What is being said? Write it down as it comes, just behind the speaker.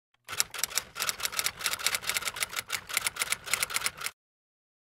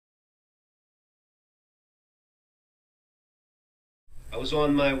was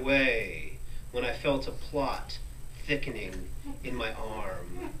on my way when I felt a plot thickening in my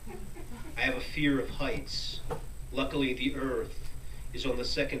arm. I have a fear of heights. Luckily, the earth is on the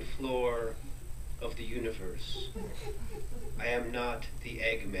second floor of the universe. I am not the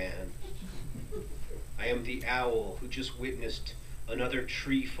Eggman. I am the owl who just witnessed another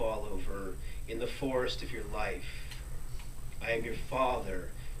tree fall over in the forest of your life. I am your father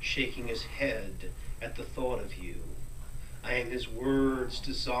shaking his head at the thought of you. I am his words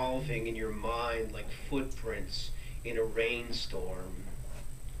dissolving in your mind like footprints in a rainstorm.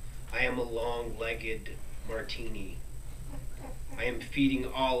 I am a long-legged martini. I am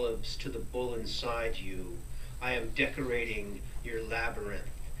feeding olives to the bull inside you. I am decorating your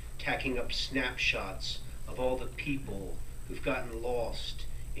labyrinth, tacking up snapshots of all the people who've gotten lost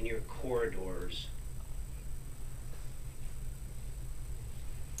in your corridors.